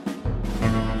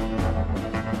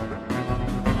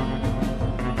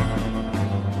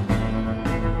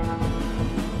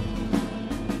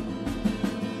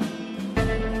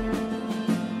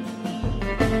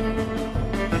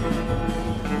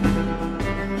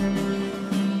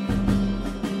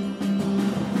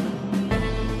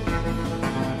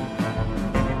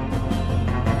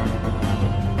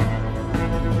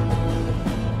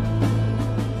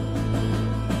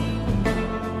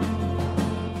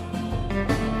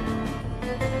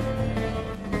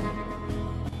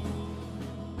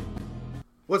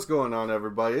What's going on,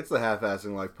 everybody? It's the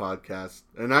Half-Assing Life podcast.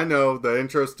 And I know the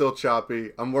intro's still choppy.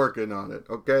 I'm working on it,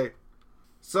 okay?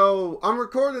 So, I'm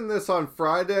recording this on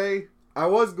Friday. I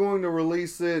was going to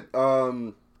release it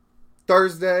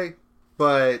Thursday,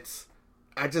 but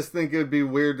I just think it would be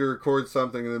weird to record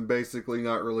something and then basically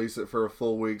not release it for a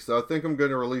full week. So I think I'm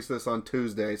going to release this on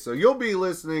Tuesday. So you're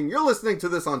listening to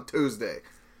this on Tuesday.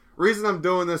 Reason I'm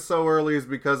doing this so early is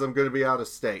because I'm going to be out of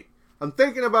state. I'm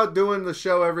thinking about doing the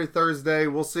show every Thursday.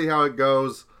 We'll see how it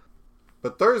goes.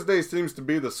 But Thursday seems to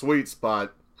be the sweet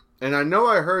spot. And I know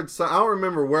I heard I don't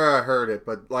remember where I heard it,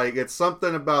 but it's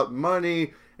something about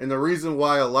money and the reason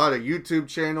why a lot of YouTube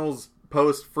channels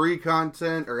post free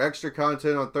content or extra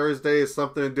content on Thursday is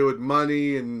something to do with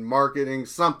money and marketing,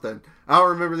 something. I don't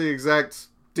remember the exact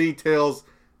details.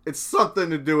 It's something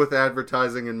to do with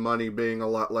advertising and money being a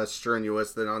lot less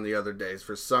strenuous than on the other days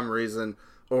for some reason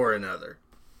or another.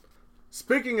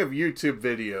 Speaking of YouTube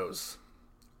videos,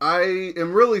 I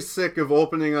am really sick of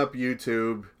opening up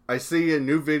YouTube. I see a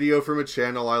new video from a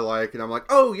channel I like, and I'm like,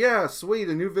 oh yeah, sweet,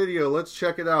 a new video, let's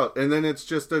check it out. And then it's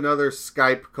just another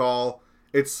Skype call.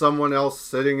 It's someone else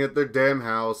sitting at their damn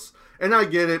house. And I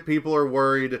get it, people are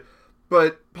worried.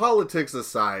 But politics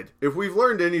aside, if we've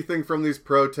learned anything from these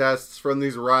protests, from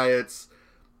these riots,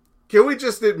 can we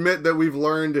just admit that we've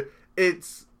learned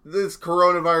this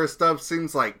coronavirus stuff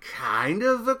seems like kind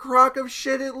of a crock of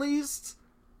shit at least?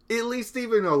 At least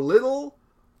even a little?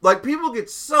 Like, people get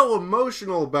so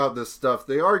emotional about this stuff.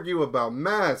 They argue about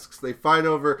masks. They fight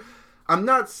over... I'm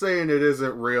not saying it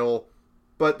isn't real,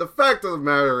 but the fact of the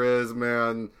matter is,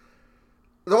 man,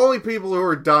 the only people who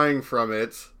are dying from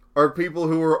it are people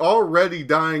who are already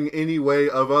dying anyway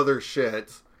of other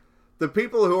shit. The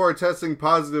people who are testing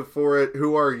positive for it,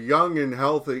 who are young and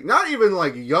healthy, not even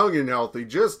like young and healthy,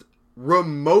 just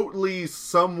remotely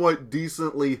somewhat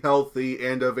decently healthy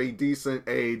and of a decent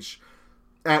age.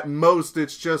 At most,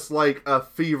 it's just like a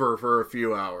fever for a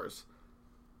few hours.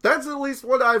 That's at least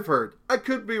what I've heard. I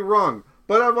could be wrong,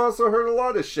 but I've also heard a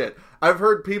lot of shit. I've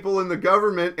heard people in the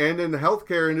government and in the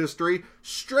healthcare industry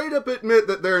straight up admit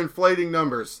that they're inflating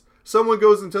numbers. Someone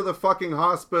goes into the fucking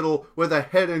hospital with a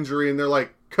head injury and they're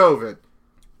like, COVID.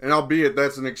 And albeit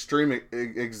that's an extreme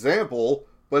example,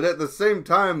 but at the same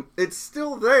time, it's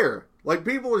still there. Like,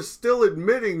 people are still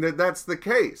admitting that that's the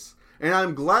case. And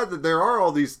I'm glad that there are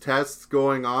all these tests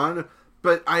going on,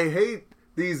 but I hate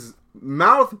these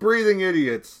mouth-breathing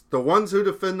idiots, the ones who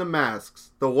defend the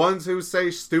masks, the ones who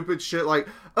say stupid shit like,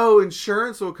 oh,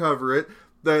 insurance will cover it,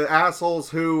 the assholes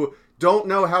who don't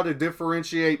know how to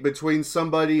differentiate between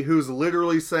somebody who's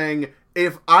literally saying,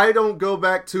 if I don't go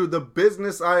back to the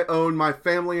business I own, my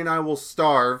family and I will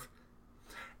starve,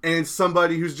 and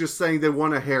somebody who's just saying they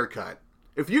want a haircut.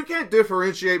 If you can't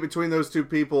differentiate between those two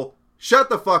people, shut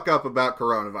the fuck up about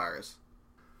coronavirus.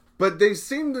 But they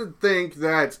seem to think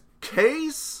that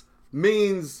case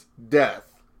means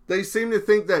death. They seem to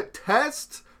think that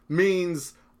test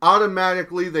means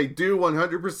automatically they do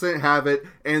 100% have it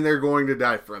and they're going to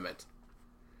die from it.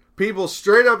 People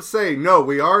straight up say, no,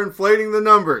 we are inflating the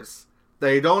numbers.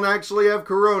 They don't actually have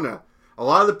corona. A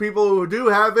lot of the people who do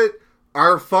have it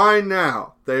are fine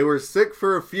now. They were sick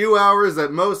for a few hours.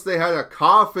 At most, they had a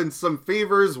cough and some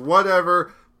fevers,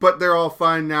 whatever. But they're all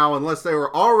fine now, unless they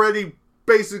were already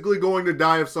basically going to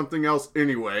die of something else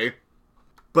anyway.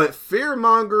 But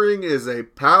fear-mongering is a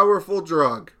powerful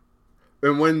drug.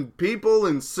 And when people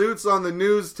in suits on the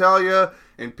news tell you,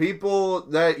 and people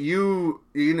that you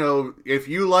know, if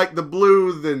you like the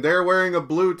blue, then they're wearing a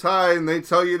blue tie and they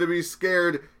tell you to be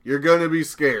scared, you're gonna be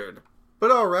scared. But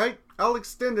alright, I'll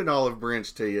extend an olive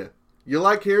branch to you. You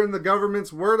like hearing the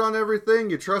government's word on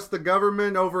everything? You trust the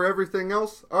government over everything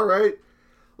else? Alright.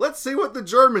 Let's see what the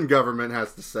German government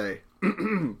has to say.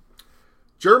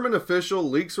 German official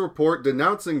leaks report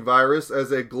denouncing virus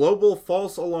as a global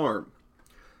false alarm.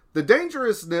 The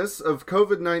dangerousness of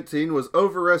COVID-19 was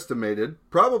overestimated.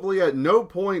 Probably at no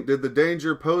point did the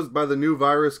danger posed by the new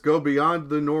virus go beyond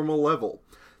the normal level.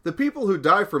 The people who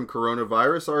die from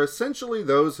coronavirus are essentially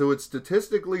those who would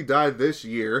statistically die this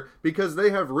year because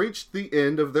they have reached the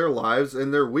end of their lives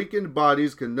and their weakened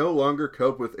bodies can no longer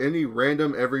cope with any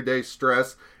random everyday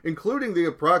stress, including the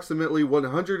approximately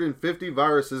 150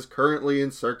 viruses currently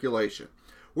in circulation.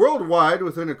 Worldwide,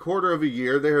 within a quarter of a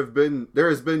year, there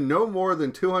has been no more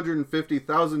than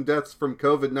 250,000 deaths from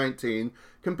COVID-19,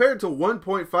 compared to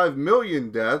 1.5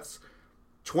 million deaths,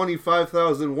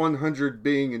 25,100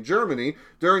 being in Germany,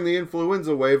 during the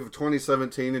influenza wave of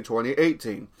 2017 and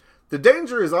 2018. The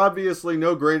danger is obviously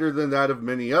no greater than that of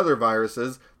many other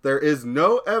viruses. There is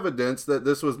no evidence that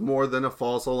this was more than a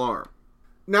false alarm.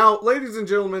 Now, ladies and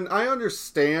gentlemen, I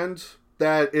understand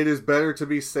that it is better to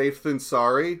be safe than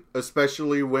sorry,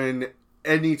 especially when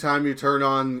anytime you turn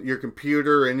on your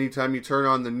computer, anytime you turn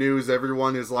on the news,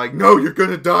 everyone is like, no, you're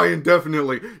going to die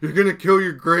indefinitely. You're going to kill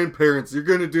your grandparents. You're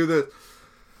going to do this.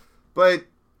 But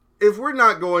if we're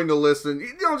not going to listen,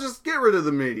 just get rid of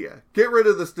the media. Get rid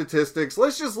of the statistics.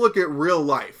 Let's just look at real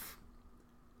life.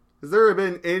 Has there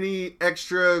been any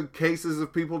extra cases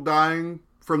of people dying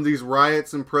from these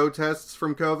riots and protests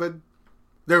from COVID?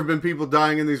 There have been people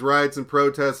dying in these riots and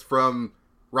protests from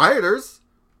rioters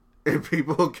and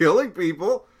people killing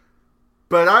people.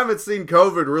 But I haven't seen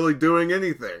COVID really doing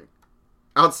anything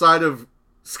outside of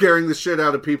scaring the shit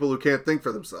out of people who can't think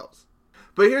for themselves.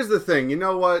 But here's the thing, you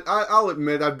know what? I'll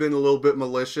admit I've been a little bit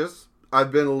malicious.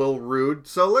 I've been a little rude.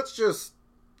 So let's just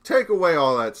take away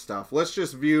all that stuff. Let's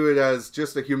just view it as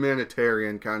just a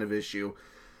humanitarian kind of issue.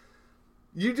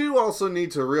 You do also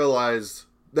need to realize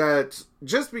that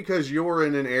just because you're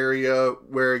in an area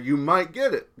where you might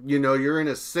get it, you're in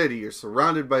a city, you're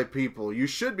surrounded by people, you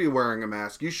should be wearing a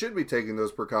mask, you should be taking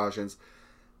those precautions.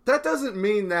 That doesn't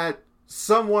mean that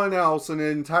someone else in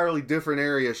an entirely different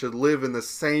area should live in the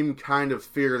same kind of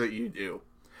fear that you do.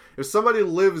 If somebody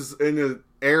lives in an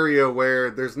area where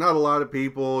there's not a lot of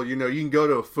people, you can go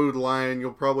to a Food Lion,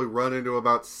 you'll probably run into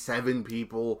about 7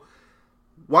 people.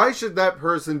 Why should that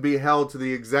person be held to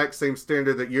the exact same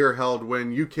standard that you're held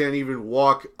when you can't even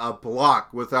walk a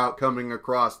block without coming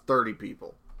across 30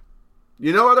 people?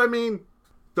 You know what I mean?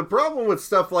 The problem with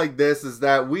stuff like this is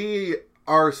that we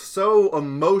are so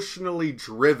emotionally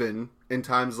driven in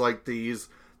times like these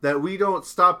that we don't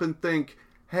stop and think,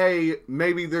 hey,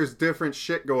 maybe there's different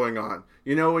shit going on.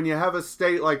 When you have a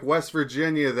state like West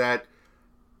Virginia that,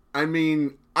 I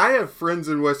have friends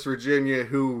in West Virginia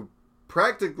who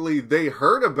practically they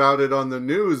heard about it on the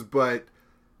news, but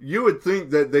you would think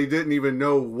that they didn't even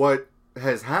know what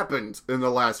has happened in the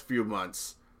last few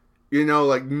months.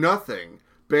 Like nothing.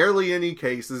 Barely any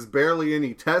cases, barely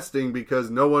any testing because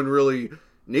no one really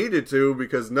needed to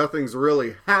because nothing's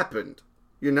really happened.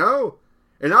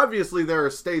 And obviously there are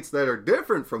states that are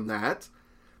different from that,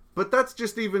 but that's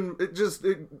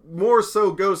it more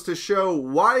so goes to show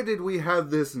why did we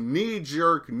have this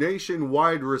knee-jerk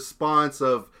nationwide response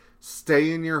of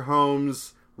stay in your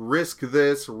homes, risk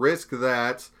this, risk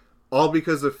that, all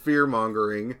because of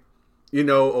fear-mongering.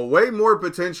 A way more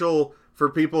potential for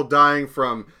people dying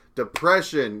from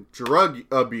depression, drug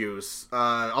abuse,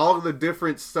 all of the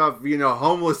different stuff,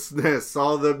 homelessness,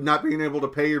 all the not being able to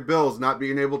pay your bills, not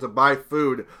being able to buy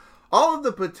food, all of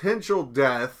the potential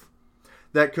death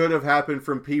that could have happened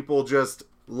from people just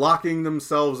locking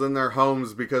themselves in their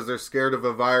homes because they're scared of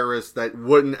a virus that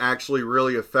wouldn't actually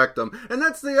really affect them. And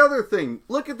that's the other thing.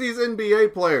 Look at these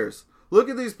NBA players. Look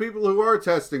at these people who are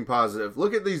testing positive.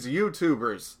 Look at these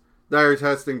YouTubers that are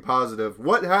testing positive.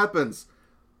 What happens?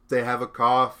 They have a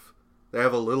cough. They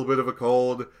have a little bit of a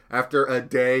cold. After a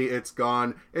day, it's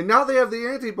gone. And now they have the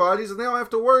antibodies and they don't have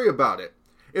to worry about it.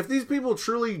 If these people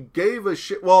truly gave a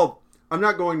shit... Well, I'm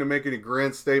not going to make any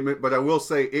grand statement, but I will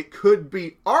say it could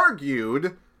be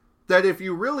argued that if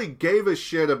you really gave a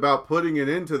shit about putting it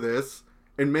into this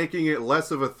and making it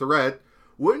less of a threat,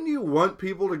 wouldn't you want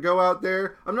people to go out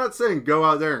there? I'm not saying go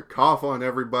out there and cough on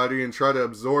everybody and try to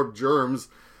absorb germs,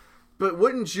 but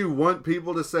wouldn't you want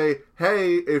people to say,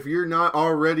 hey, if you're not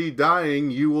already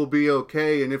dying, you will be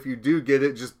okay, and if you do get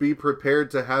it, just be prepared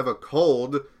to have a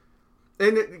cold.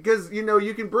 And because,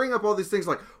 you can bring up all these things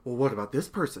like, well, what about this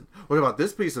person? What about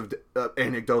this piece of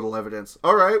anecdotal evidence?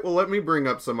 All right, well, let me bring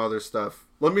up some other stuff.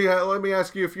 Let me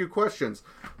ask you a few questions.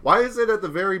 Why is it at the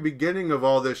very beginning of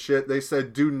all this shit, they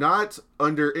said, do not,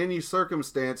 under any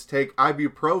circumstance, take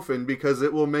ibuprofen because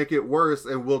it will make it worse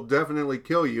and will definitely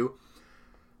kill you?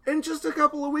 And just a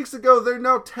couple of weeks ago, they're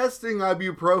now testing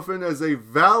ibuprofen as a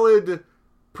valid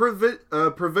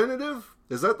preventative?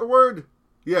 Is that the word?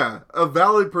 Yeah, a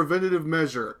valid preventative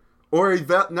measure. Or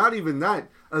not even that,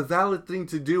 a valid thing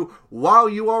to do while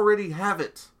you already have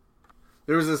it.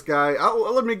 There was this guy,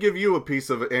 let me give you a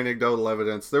piece of anecdotal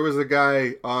evidence. There was a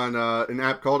guy on an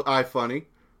app called iFunny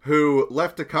who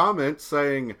left a comment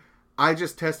saying, I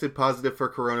just tested positive for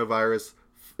coronavirus.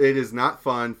 It is not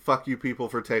fun. Fuck you people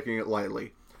for taking it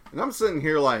lightly. And I'm sitting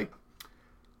here like,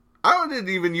 I didn't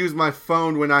even use my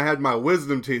phone when I had my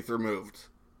wisdom teeth removed.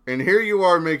 And here you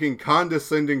are making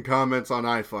condescending comments on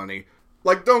iFunny.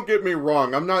 Like, don't get me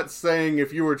wrong. I'm not saying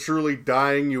if you were truly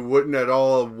dying, you wouldn't at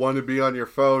all want to be on your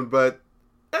phone. But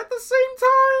at the same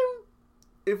time,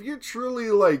 if you're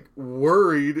truly,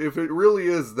 worried, if it really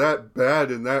is that bad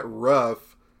and that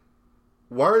rough,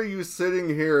 why are you sitting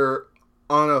here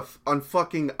on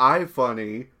fucking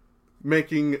iFunny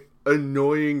making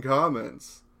annoying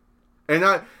comments? And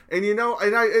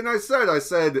I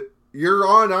said, you're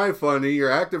on iFunny, you're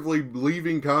actively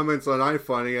leaving comments on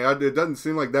iFunny. It doesn't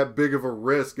seem like that big of a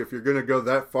risk if you're going to go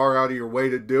that far out of your way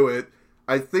to do it.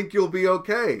 I think you'll be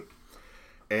okay.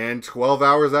 And 12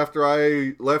 hours after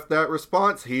I left that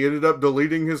response, he ended up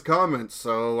deleting his comments.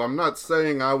 So I'm not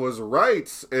saying I was right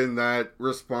in that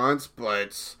response,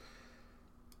 but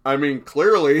I mean,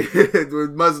 clearly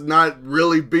it must not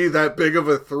really be that big of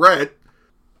a threat.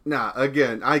 Nah,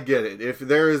 again, I get it. If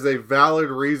there is a valid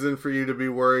reason for you to be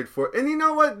worried for... And you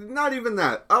know what? Not even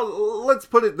that. Let's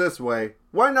put it this way.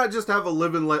 Why not just have a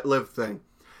live and let live thing?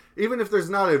 Even if there's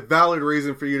not a valid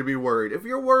reason for you to be worried. If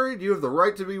you're worried, you have the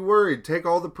right to be worried. Take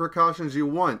all the precautions you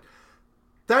want.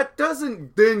 That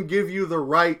doesn't then give you the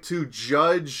right to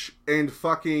judge and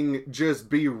fucking just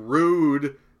be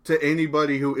rude to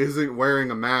anybody who isn't wearing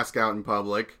a mask out in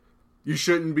public. You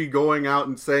shouldn't be going out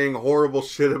and saying horrible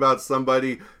shit about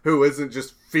somebody who isn't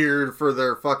just feared for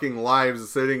their fucking lives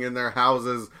sitting in their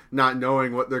houses not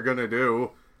knowing what they're gonna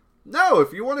do. No,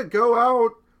 if you want to go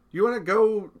out, you want to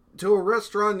go to a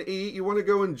restaurant and eat, you want to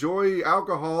go enjoy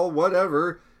alcohol,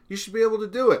 whatever, you should be able to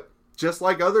do it. Just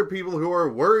like other people who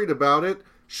are worried about it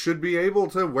should be able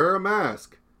to wear a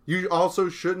mask. You also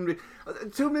shouldn't be...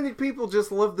 Too many people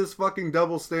just love this fucking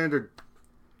double standard.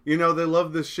 You know, they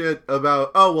love this shit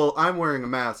about, oh, well, I'm wearing a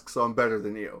mask, so I'm better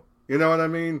than you. You know what I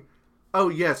mean? Oh,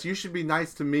 yes, you should be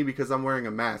nice to me because I'm wearing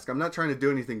a mask. I'm not trying to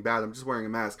do anything bad. I'm just wearing a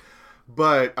mask.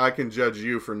 But I can judge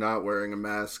you for not wearing a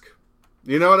mask.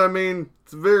 You know what I mean?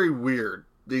 It's very weird.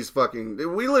 We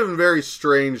live in very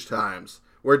strange times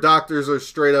where doctors are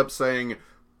straight up saying,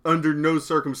 under no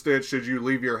circumstance should you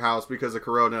leave your house because of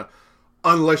corona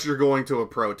unless you're going to a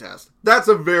protest. That's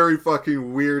a very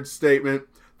fucking weird statement.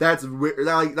 That's weird.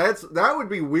 That would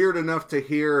be weird enough to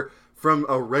hear from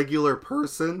a regular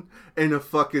person in a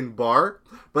fucking bar.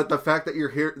 But the fact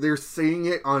that they're seeing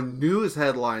it on news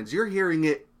headlines. You're hearing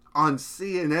it on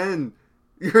CNN.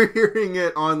 You're hearing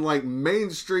it on like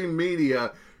mainstream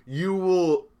media. You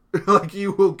will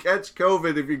catch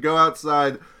COVID if you go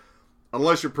outside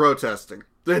unless you're protesting.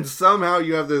 Then somehow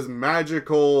you have this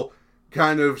magical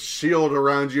kind of shield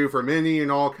around you from any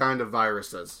and all kind of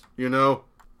viruses. You know?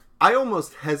 I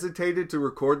almost hesitated to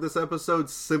record this episode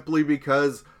simply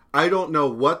because I don't know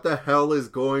what the hell is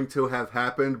going to have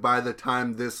happened by the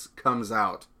time this comes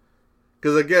out.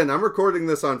 Because again, I'm recording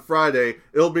this on Friday.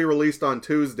 It'll be released on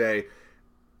Tuesday.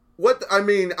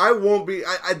 I won't be...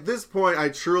 at this point, I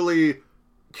truly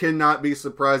cannot be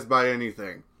surprised by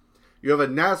anything. You have a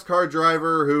NASCAR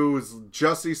driver who's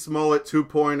Jussie Smollett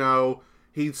 2.0.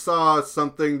 He saw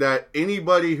something that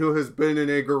anybody who has been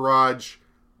in a garage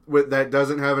that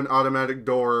doesn't have an automatic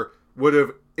door would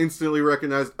have instantly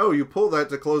recognized, oh, you pull that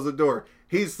to close the door.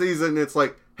 He sees it and it's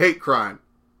like hate crime.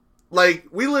 Like,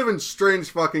 we live in strange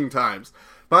fucking times.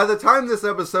 By the time this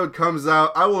episode comes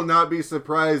out, I will not be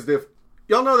surprised if...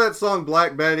 Y'all know that song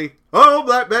Black Betty? Oh,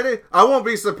 Black Betty! I won't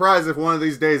be surprised if one of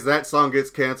these days that song gets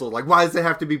canceled. Like, why does it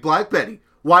have to be Black Betty?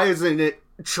 Why isn't it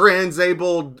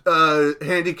trans-abled,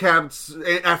 handicapped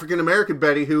African-American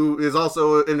Betty who is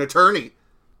also an attorney?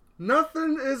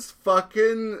 Nothing is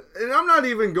fucking... And I'm not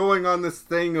even going on this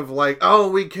thing of like, oh,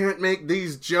 we can't make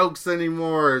these jokes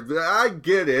anymore. I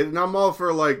get it, and I'm all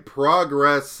for like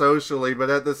progress socially, but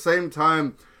at the same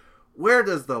time, where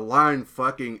does the line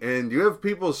fucking end? You have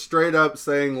people straight up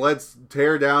saying, let's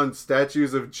tear down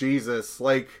statues of Jesus.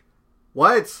 Like,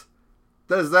 what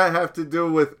does that have to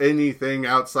do with anything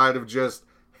outside of just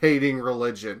hating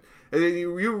religion? And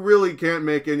you really can't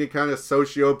make any kind of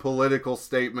socio-political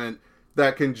statement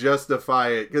that can justify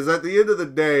it. Because at the end of the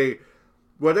day,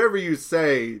 whatever you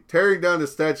say, tearing down the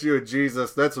statue of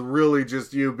Jesus, that's really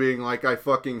just you being like, I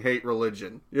fucking hate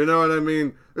religion. You know what I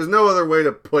mean? There's no other way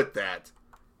to put that.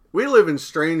 We live in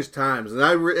strange times, and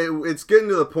it's getting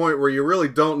to the point where you really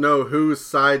don't know whose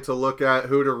side to look at,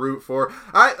 who to root for.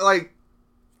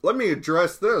 Let me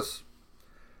address this.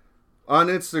 On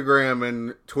Instagram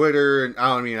and Twitter, and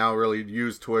I don't really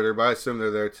use Twitter, but I assume they're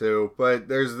there too. But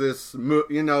there's this,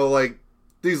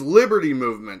 these liberty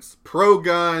movements,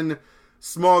 pro-gun,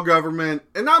 small government,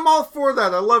 and I'm all for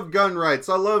that. I love gun rights.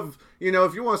 I love,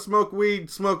 if you want to smoke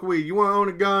weed, smoke weed. You want to own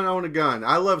a gun, own a gun.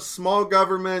 I love small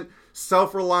government,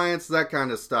 self-reliance, that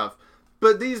kind of stuff.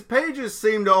 But these pages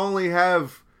seem to only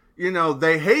have,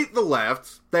 they hate the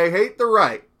left, they hate the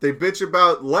right. They bitch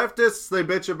about leftists, they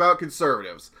bitch about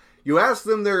conservatives. You ask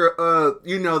them their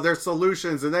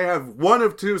solutions, and they have one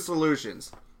of two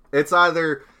solutions. It's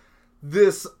either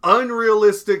this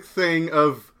unrealistic thing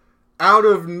of, out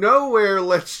of nowhere,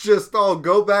 let's just all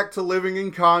go back to living in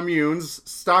communes,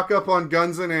 stock up on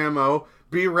guns and ammo,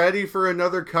 be ready for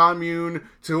another commune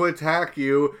to attack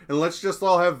you, and let's just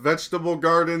all have vegetable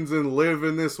gardens and live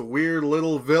in this weird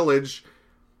little village.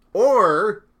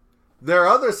 Or their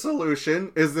other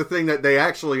solution is the thing that they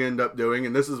actually end up doing,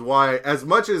 and this is why, as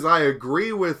much as I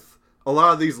agree with a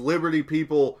lot of these liberty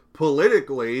people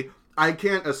politically, I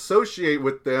can't associate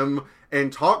with them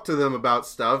and talk to them about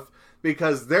stuff,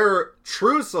 because their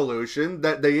true solution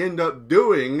that they end up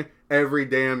doing every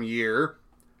damn year,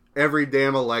 every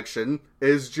damn election,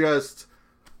 is just,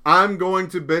 I'm going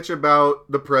to bitch about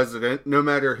the president, no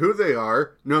matter who they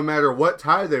are, no matter what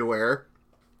tie they wear,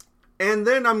 and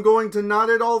then I'm going to not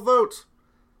at all vote.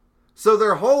 So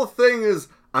their whole thing is,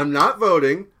 I'm not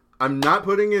voting, I'm not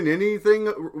putting in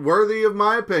anything worthy of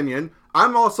my opinion,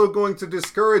 I'm also going to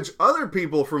discourage other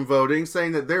people from voting,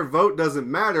 saying that their vote doesn't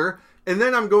matter, and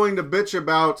then I'm going to bitch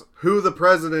about who the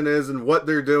president is and what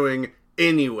they're doing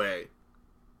anyway.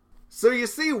 So you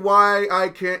see why I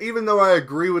can't, even though I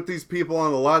agree with these people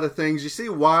on a lot of things, you see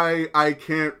why I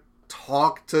can't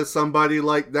talk to somebody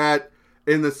like that,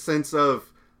 in the sense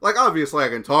of, like, obviously I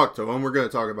can talk to them. We're going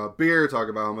to talk about beer, talk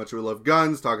about how much we love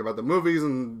guns, talk about the movies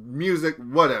and music,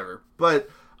 whatever. But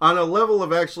on a level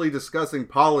of actually discussing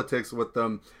politics with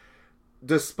them,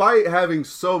 despite having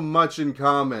so much in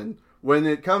common, when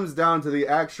it comes down to the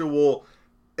actual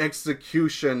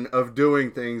execution of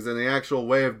doing things and the actual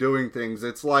way of doing things,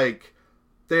 it's like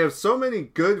they have so many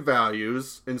good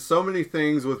values and so many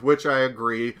things with which I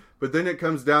agree, but then it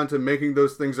comes down to making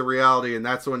those things a reality, and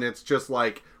that's when it's just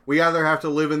like, we either have to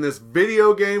live in this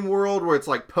video game world where it's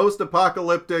like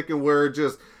post-apocalyptic and we're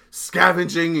just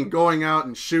scavenging and going out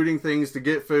and shooting things to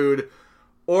get food,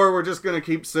 or we're just going to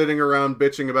keep sitting around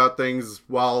bitching about things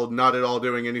while not at all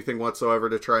doing anything whatsoever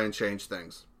to try and change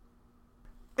things.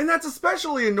 And that's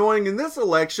especially annoying in this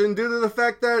election due to the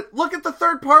fact that, look at the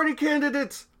third-party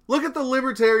candidates! Look at the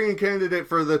Libertarian candidate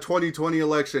for the 2020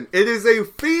 election. It is a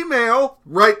female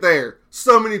right there.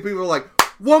 So many people are like,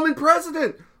 woman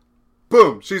president!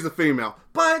 Boom, she's a female.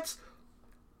 But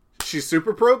she's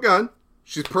super pro-gun.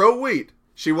 She's pro-weed.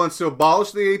 She wants to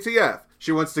abolish the ATF.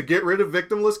 She wants to get rid of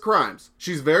victimless crimes.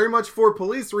 She's very much for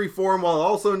police reform while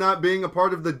also not being a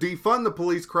part of the defund the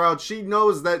police crowd. She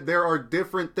knows that there are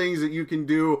different things that you can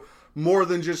do more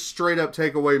than just straight up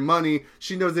take away money.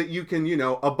 She knows that you can,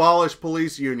 abolish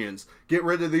police unions. Get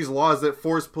rid of these laws that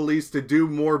force police to do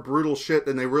more brutal shit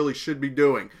than they really should be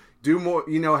doing. Do more,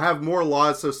 have more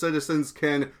laws so citizens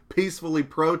can peacefully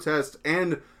protest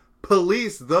and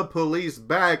police the police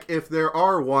back if there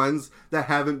are ones that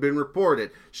haven't been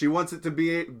reported. She wants it to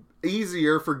be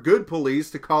easier for good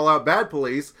police to call out bad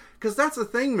police, because that's the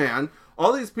thing, man.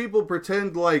 All these people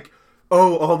pretend like,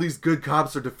 oh, all these good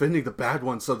cops are defending the bad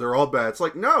ones, so they're all bad. It's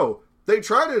like, no. They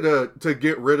try to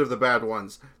get rid of the bad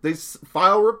ones. They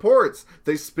file reports.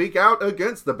 They speak out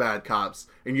against the bad cops.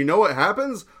 And you know what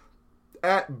happens?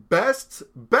 At best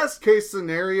case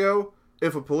scenario,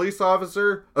 if a police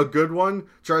officer, a good one,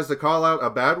 tries to call out a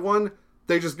bad one,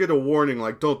 they just get a warning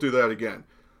like, don't do that again.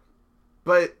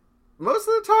 But most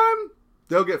of the time,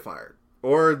 they'll get fired.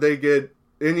 Or they get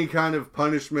any kind of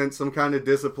punishment, some kind of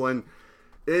discipline.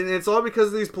 And it's all because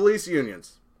of these police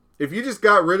unions. If you just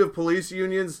got rid of police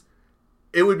unions,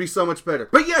 it would be so much better.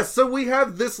 But yes, so we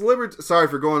have this sorry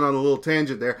for going on a little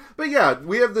tangent there. But yeah,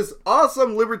 we have this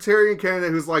awesome libertarian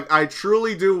candidate who's like, I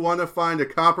truly do want to find a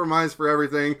compromise for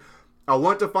everything. I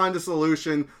want to find a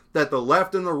solution that the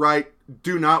left and the right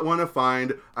do not want to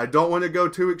find. I don't want to go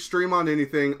too extreme on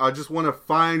anything. I just want to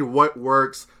find what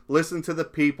works, listen to the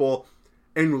people,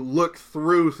 and look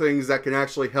through things that can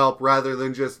actually help rather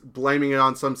than just blaming it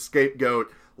on some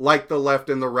scapegoat like the left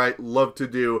and the right love to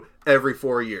do every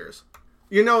 4 years.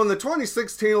 In the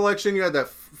 2016 election, you had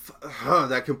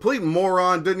that complete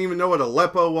moron, didn't even know what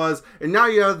Aleppo was, and now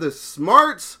you have this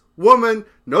smart woman,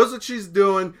 knows what she's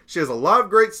doing, she has a lot of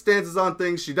great stances on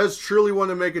things, she does truly want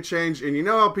to make a change, and you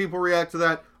know how people react to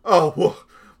that? Oh,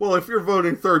 well, if you're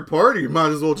voting third party, you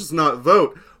might as well just not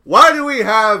vote. Why do we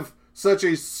have such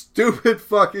a stupid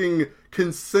fucking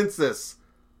consensus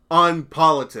on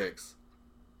politics?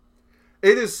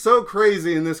 It is so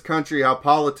crazy in this country how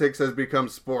politics has become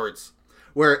sports,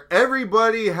 where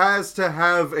everybody has to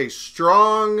have a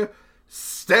strong,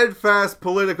 steadfast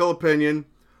political opinion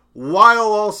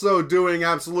while also doing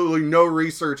absolutely no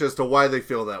research as to why they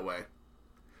feel that way.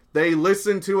 They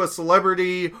listen to a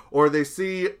celebrity or they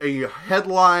see a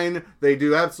headline, they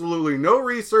do absolutely no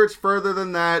research further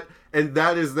than that, and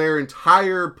that is their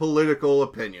entire political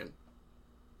opinion.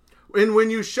 And when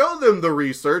you show them the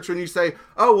research, when you say,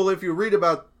 oh, well, if you read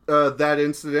about that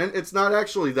incident, it's not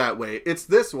actually that way, it's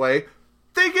this way,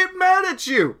 they get mad at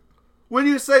you. When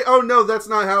you say, oh no, that's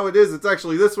not how it is, it's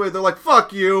actually this way, they're like,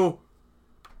 fuck you.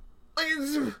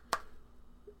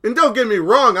 And don't get me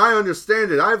wrong, I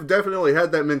understand it. I've definitely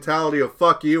had that mentality of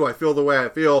fuck you, I feel the way I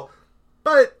feel.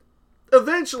 But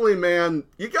eventually, man,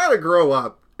 you gotta grow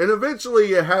up. And eventually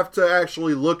you have to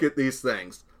actually look at these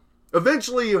things.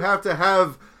 Eventually you have to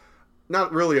have,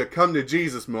 not really a come to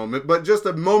Jesus moment, but just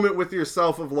a moment with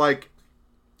yourself of like,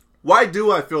 why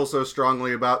do I feel so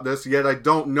strongly about this, yet I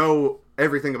don't know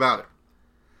everything about it?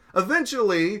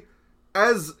 Eventually,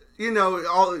 as, you know,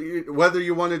 whether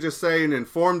you want to just say an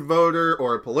informed voter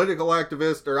or a political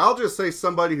activist, or I'll just say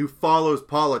somebody who follows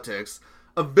politics,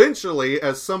 eventually,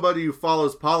 as somebody who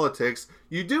follows politics,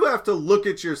 you do have to look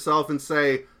at yourself and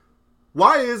say,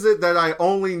 why is it that I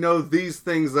only know these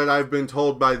things that I've been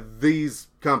told by these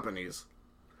companies?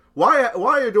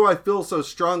 Why do I feel so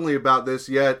strongly about this,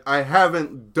 yet I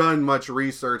haven't done much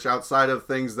research outside of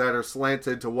things that are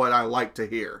slanted to what I like to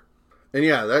hear? And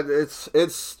yeah,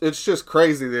 it's just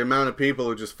crazy the amount of people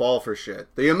who just fall for shit.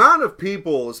 The amount of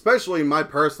people, especially in my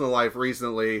personal life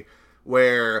recently,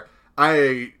 where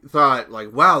I thought,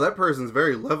 like, wow, that person's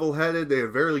very level-headed, they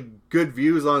have very good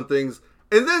views on things,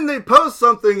 and then they post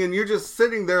something and you're just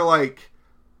sitting there like,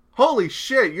 holy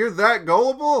shit, you're that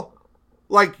gullible?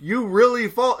 Like, you really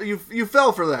you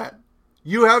fell for that.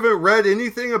 You haven't read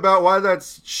anything about why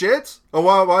that's shit? Or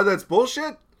why that's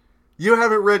bullshit? You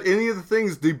haven't read any of the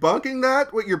things debunking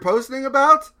that, what you're posting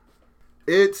about?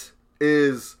 It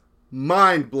is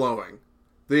mind-blowing.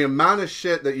 The amount of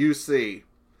shit that you see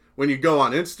when you go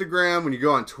on Instagram, when you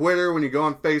go on Twitter, when you go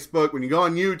on Facebook, when you go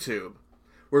on YouTube,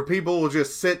 where people will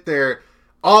just sit there,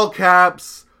 all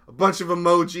caps, a bunch of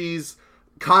emojis,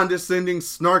 condescending,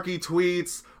 snarky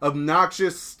tweets,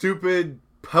 obnoxious, stupid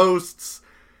posts,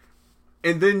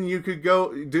 and then you could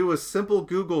go do a simple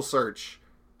Google search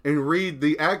and read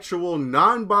the actual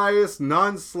non-biased,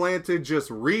 non-slanted, just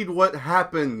read what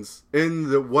happens in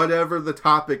the whatever the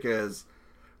topic is.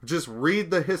 Just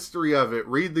read the history of it,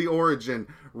 read the origin,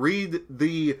 read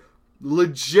the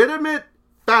legitimate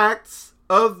facts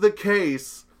of the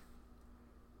case,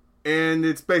 and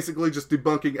it's basically just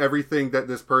debunking everything that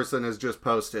this person has just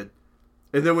posted.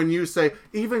 And then when you say,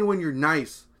 even when you're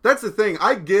nice, that's the thing,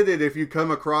 I get it if you come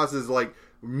across as like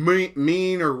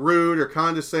mean or rude or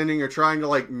condescending or trying to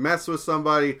like mess with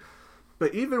somebody,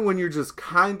 but even when you're just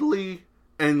kindly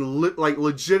and like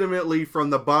legitimately from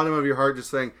the bottom of your heart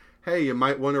just saying, hey, you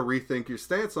might want to rethink your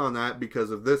stance on that because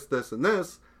of this, this, and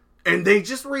this, and they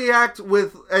just react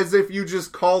with as if you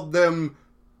just called them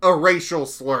a racial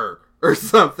slur or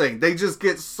something. They just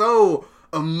get so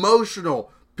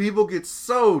emotional. People get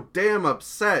so damn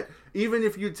upset. Even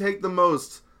if you take the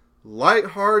most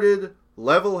lighthearted,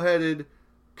 level-headed,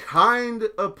 kind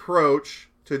approach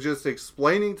to just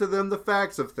explaining to them the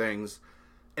facts of things,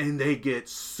 and they get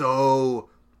so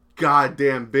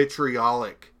goddamn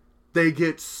vitriolic. They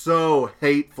get so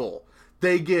hateful.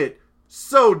 They get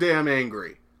so damn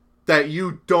angry that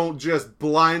you don't just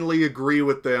blindly agree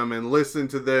with them and listen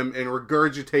to them and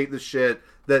regurgitate the shit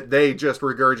that they just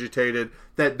regurgitated,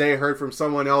 that they heard from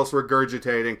someone else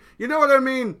regurgitating. You know what I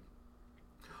mean?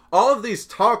 All of these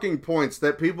talking points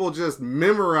that people just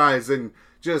memorize and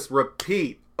just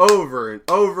repeat over and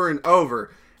over and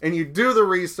over. And you do the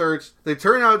research, they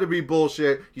turn out to be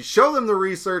bullshit. You show them the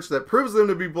research that proves them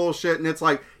to be bullshit, and it's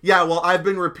like, yeah, well, I've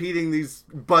been repeating these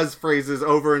buzz phrases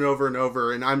over and over and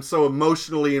over, and I'm so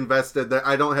emotionally invested that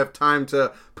I don't have time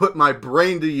to put my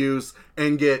brain to use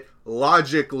and get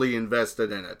logically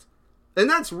invested in it. And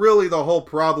that's really the whole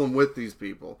problem with these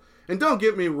people. And don't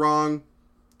get me wrong,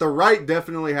 the right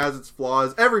definitely has its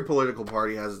flaws. Every political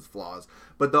party has its flaws.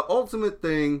 But the ultimate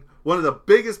thing, one of the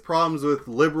biggest problems with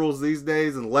liberals these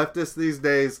days and leftists these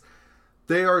days,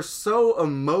 they are so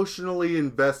emotionally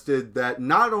invested that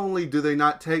not only do they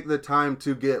not take the time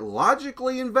to get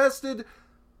logically invested,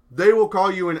 they will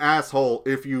call you an asshole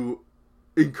if you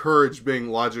encourage being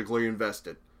logically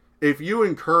invested. If you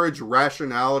encourage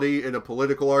rationality in a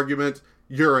political argument,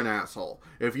 you're an asshole.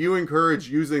 If you encourage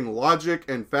using logic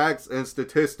and facts and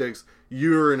statistics,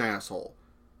 you're an asshole.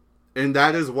 And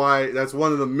that's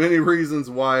one of the many reasons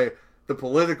why the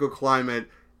political climate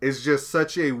is just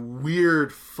such a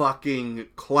weird fucking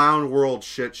clown world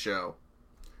shit show.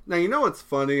 Now, you know what's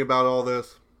funny about all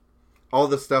this? All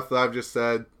the stuff that I've just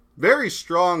said? Very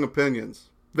strong opinions.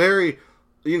 Very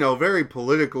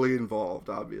politically involved,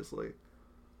 obviously.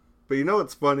 But you know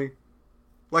what's funny?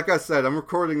 Like I said, I'm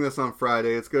recording this on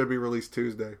Friday. It's going to be released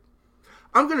Tuesday.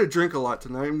 I'm going to drink a lot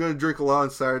tonight. I'm going to drink a lot on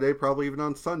Saturday, probably even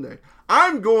on Sunday.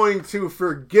 I'm going to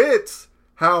forget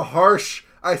how harsh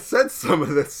I said some of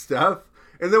this stuff.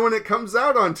 And then when it comes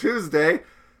out on Tuesday,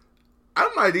 I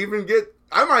might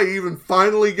even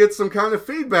finally get some kind of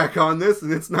feedback on this,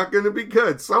 and it's not going to be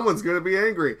good. Someone's going to be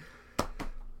angry.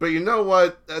 But you know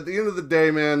what? At the end of the day,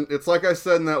 man, it's like I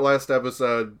said in that last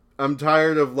episode. I'm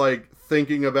tired of, like,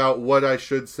 thinking about what I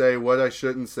should say, what I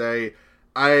shouldn't say.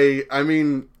 I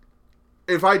mean,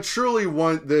 if I truly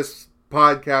want this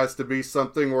podcast to be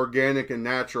something organic and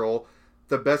natural,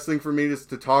 the best thing for me is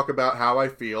to talk about how I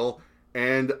feel.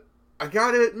 And I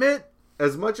gotta admit,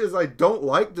 as much as I don't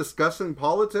like discussing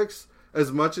politics,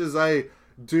 as much as I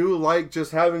do like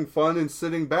just having fun and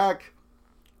sitting back,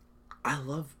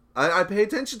 I pay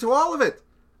attention to all of it.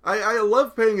 I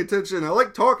love paying attention. I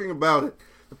like talking about it.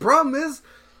 The problem is,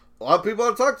 a lot of people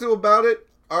I talk to about it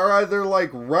are either like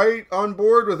right on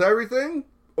board with everything,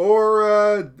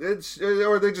 or they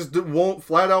just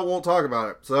flat out won't talk about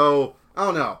it. So I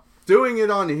don't know. Doing it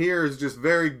on here is just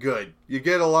very good. You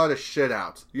get a lot of shit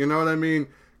out. You know what I mean?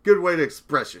 Good way to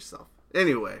express yourself.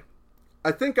 Anyway,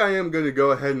 I think I am going to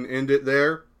go ahead and end it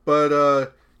there.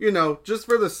 But, just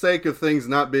for the sake of things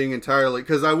not being entirely...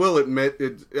 Because I will admit,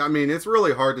 it's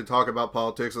really hard to talk about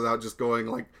politics without just going,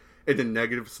 like, into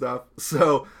negative stuff.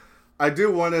 So, I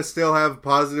do want to still have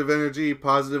positive energy,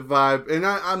 positive vibe. And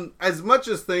I'm as much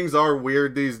as things are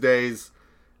weird these days,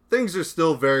 things are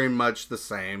still very much the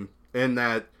same. In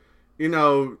that,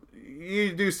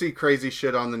 you do see crazy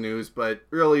shit on the news, but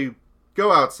really,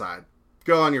 go outside.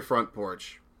 Go on your front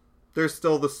porch. There's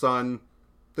still the sun.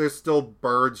 There's still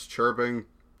birds chirping.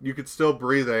 You could still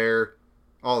breathe air.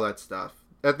 All that stuff.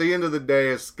 At the end of the day,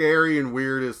 as scary and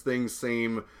weird as things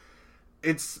seem,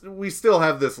 we still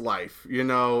have this life,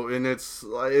 and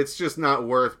it's just not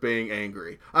worth being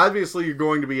angry. Obviously, you're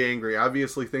going to be angry.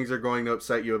 Obviously, things are going to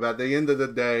upset you. But at the end of the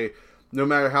day, no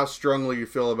matter how strongly you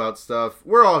feel about stuff,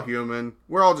 we're all human.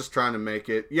 We're all just trying to make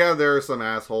it. Yeah, there are some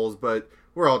assholes, but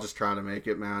we're all just trying to make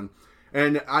it, man.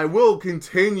 And I will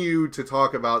continue to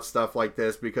talk about stuff like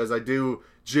this because I do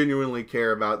genuinely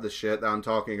care about the shit that I'm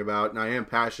talking about. And I am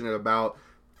passionate about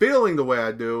feeling the way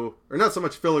I do. Or not so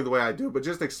much feeling the way I do, but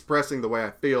just expressing the way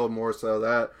I feel more so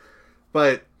that.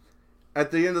 But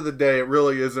at the end of the day, it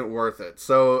really isn't worth it.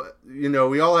 So,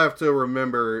 we all have to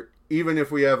remember, even if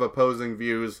we have opposing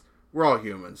views, we're all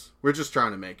humans. We're just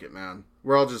trying to make it, man.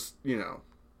 We're all just,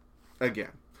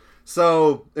 again.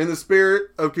 So, in the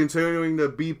spirit of continuing to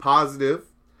be positive,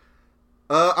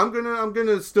 I'm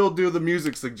gonna still do the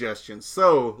music suggestions.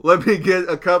 So, let me get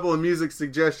a couple of music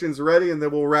suggestions ready, and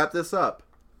then we'll wrap this up.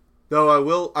 Though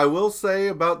I will say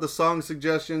about the song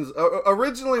suggestions,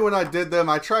 originally when I did them,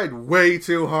 I tried way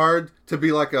too hard to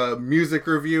be like a music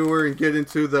reviewer and get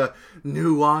into the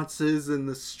nuances and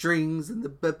the strings and the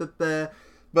ba-ba-ba.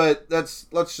 But that's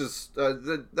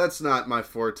not my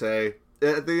forte.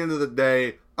 At the end of the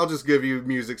day, I'll just give you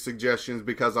music suggestions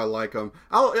because I like them.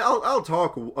 I'll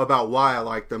talk about why I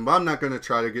like them, but I'm not going to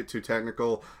try to get too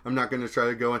technical. I'm not going to try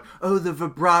to go in, oh, the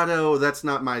vibrato. That's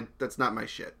not my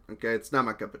shit. Okay, it's not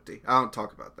my cup of tea. I don't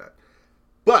talk about that.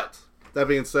 But that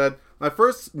being said, my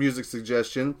first music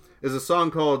suggestion is a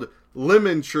song called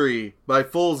 "Lemon Tree" by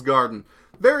Fool's Garden.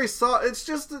 Very soft. It's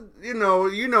just, you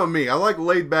know me. I like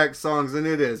laid back songs, and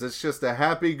it is. It's just a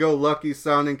happy-go-lucky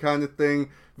sounding kind of thing.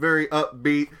 Very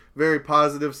upbeat, very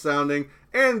positive sounding.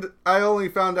 And I only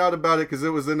found out about it because it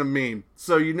was in a meme.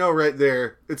 So right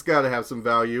there, it's got to have some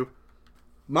value.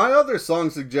 My other song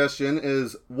suggestion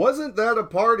is "Wasn't That a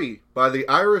Party" by the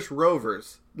Irish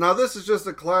Rovers. Now, this is just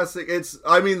a classic.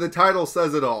 The title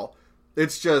says it all.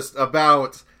 It's just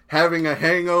about having a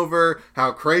hangover,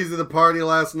 how crazy the party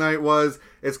last night was.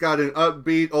 It's got an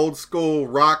upbeat, old school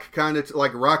rock kind of,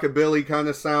 like rockabilly kind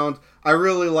of sound. I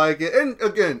really like it. And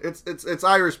again, it's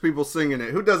Irish people singing it.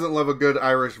 Who doesn't love a good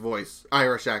Irish voice,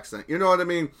 Irish accent? You know what I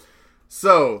mean?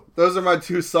 So, those are my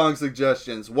two song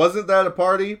suggestions. "Wasn't That a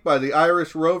Party" by the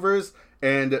Irish Rovers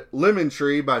and "Lemon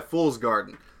Tree" by Fool's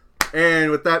Garden.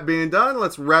 And with that being done,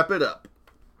 let's wrap it up.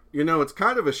 It's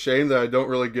kind of a shame that I don't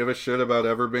really give a shit about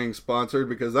ever being sponsored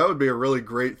because that would be a really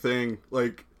great thing.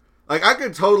 Like I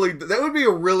could totally, that would be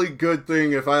a really good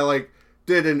thing if I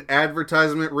did an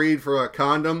advertisement read for a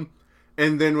condom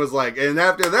and then was like, and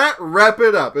after that, wrap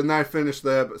it up and I finished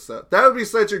the episode. That would be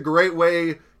such a great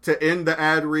way to end the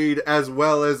ad read as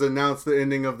well as announce the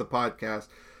ending of the podcast.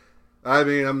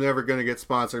 I'm never going to get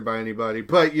sponsored by anybody,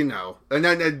 but and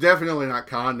then definitely not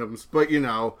condoms, but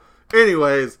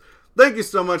anyways. Thank you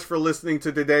so much for listening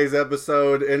to today's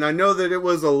episode, and I know that it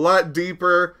was a lot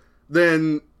deeper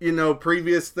than,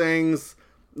 previous things.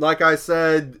 Like I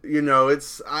said,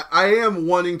 I am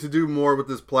wanting to do more with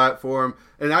this platform,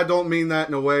 and I don't mean that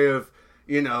in a way of,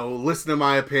 listen to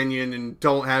my opinion and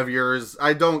don't have yours.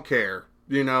 I don't care.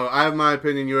 I have my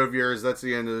opinion, you have yours. That's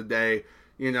the end of the day.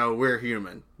 We're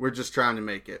human. We're just trying to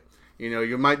make it. You know,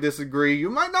 you might disagree, you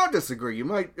might not disagree, you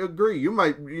might agree, you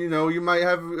might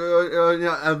have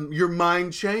your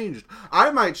mind changed. I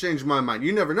might change my mind,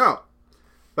 you never know.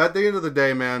 But at the end of the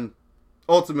day, man,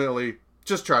 ultimately,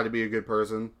 just try to be a good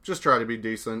person. Just try to be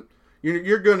decent.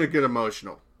 You're going to get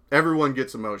emotional. Everyone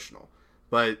gets emotional.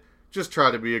 But just try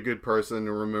to be a good person,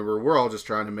 and remember, we're all just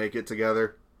trying to make it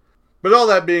together. But all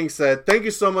that being said, thank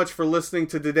you so much for listening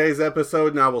to today's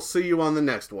episode, and I will see you on the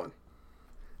next one.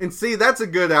 And see, that's a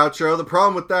good outro. The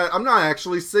problem with that, I'm not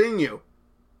actually seeing you.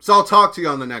 So I'll talk to you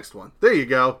on the next one. There you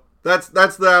go. That's the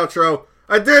outro.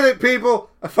 I did it,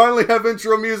 people! I finally have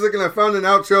intro music and I found an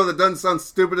outro that doesn't sound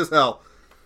stupid as hell.